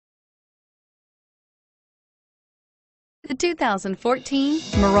The 2014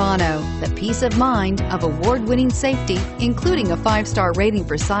 Murano. The peace of mind of award-winning safety, including a 5-star rating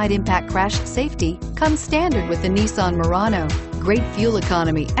for side impact crash safety, comes standard with the Nissan Murano. Great fuel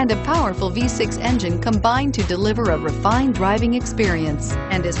economy and a powerful V6 engine combine to deliver a refined driving experience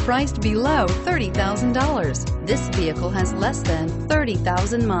and is priced below $30,000. This vehicle has less than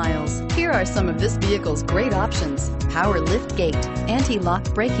 30,000 miles. Here are some of this vehicle's great options: power lift gate,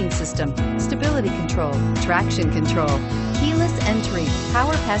 anti-lock braking system, stability control, traction control, keyless entry,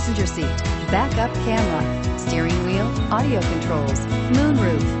 power passenger seat, backup camera, steering wheel audio controls,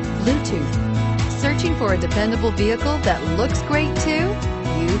 moonroof, Bluetooth. Searching for a dependable vehicle that looks great too?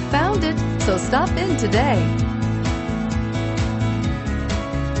 You found it, so stop in today.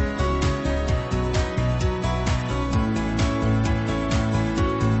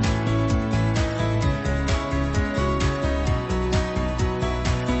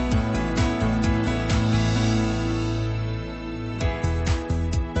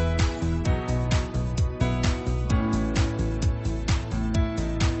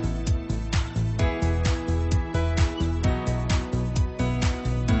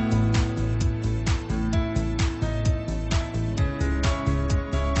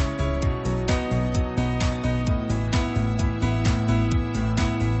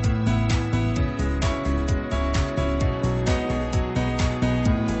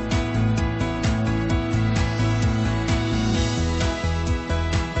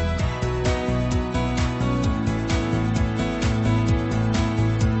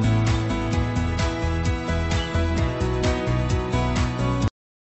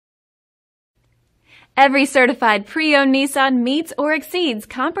 Every certified pre-owned Nissan meets or exceeds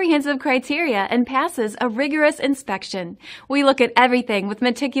comprehensive criteria and passes a rigorous inspection. We look at everything with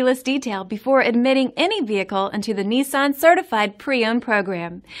meticulous detail before admitting any vehicle into the Nissan Certified Pre-Owned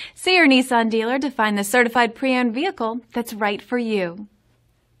program. See your Nissan dealer to find the certified pre-owned vehicle that's right for you.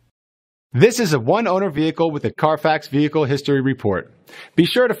 This is a one-owner vehicle with a Carfax Vehicle History Report. Be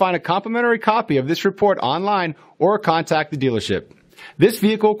sure to find a complimentary copy of this report online or contact the dealership. This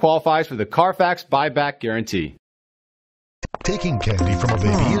vehicle qualifies for the Carfax Buyback Guarantee. Taking candy from a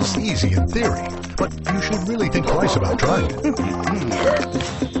baby is easy in theory, but you should really think twice about trying it.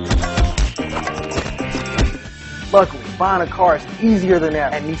 Luckily, buying a car is easier than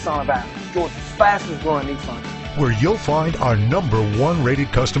ever at Nissan of Athens, Georgia's fastest growing Nissan. Where you'll find our #1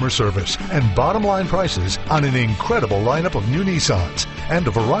 rated customer service and bottom line prices on an incredible lineup of new Nissans and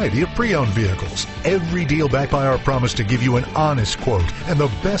a variety of pre-owned vehicles. Every deal backed by our promise to give you an honest quote and the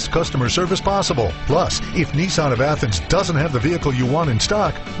best customer service possible. Plus, if Nissan of Athens doesn't have the vehicle you want in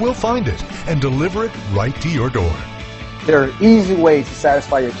stock, we'll find it and deliver it right to your door. There are easy ways to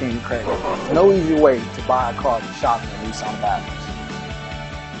satisfy your change of credit. No easy way to buy a car than shopping at Nissan of Athens.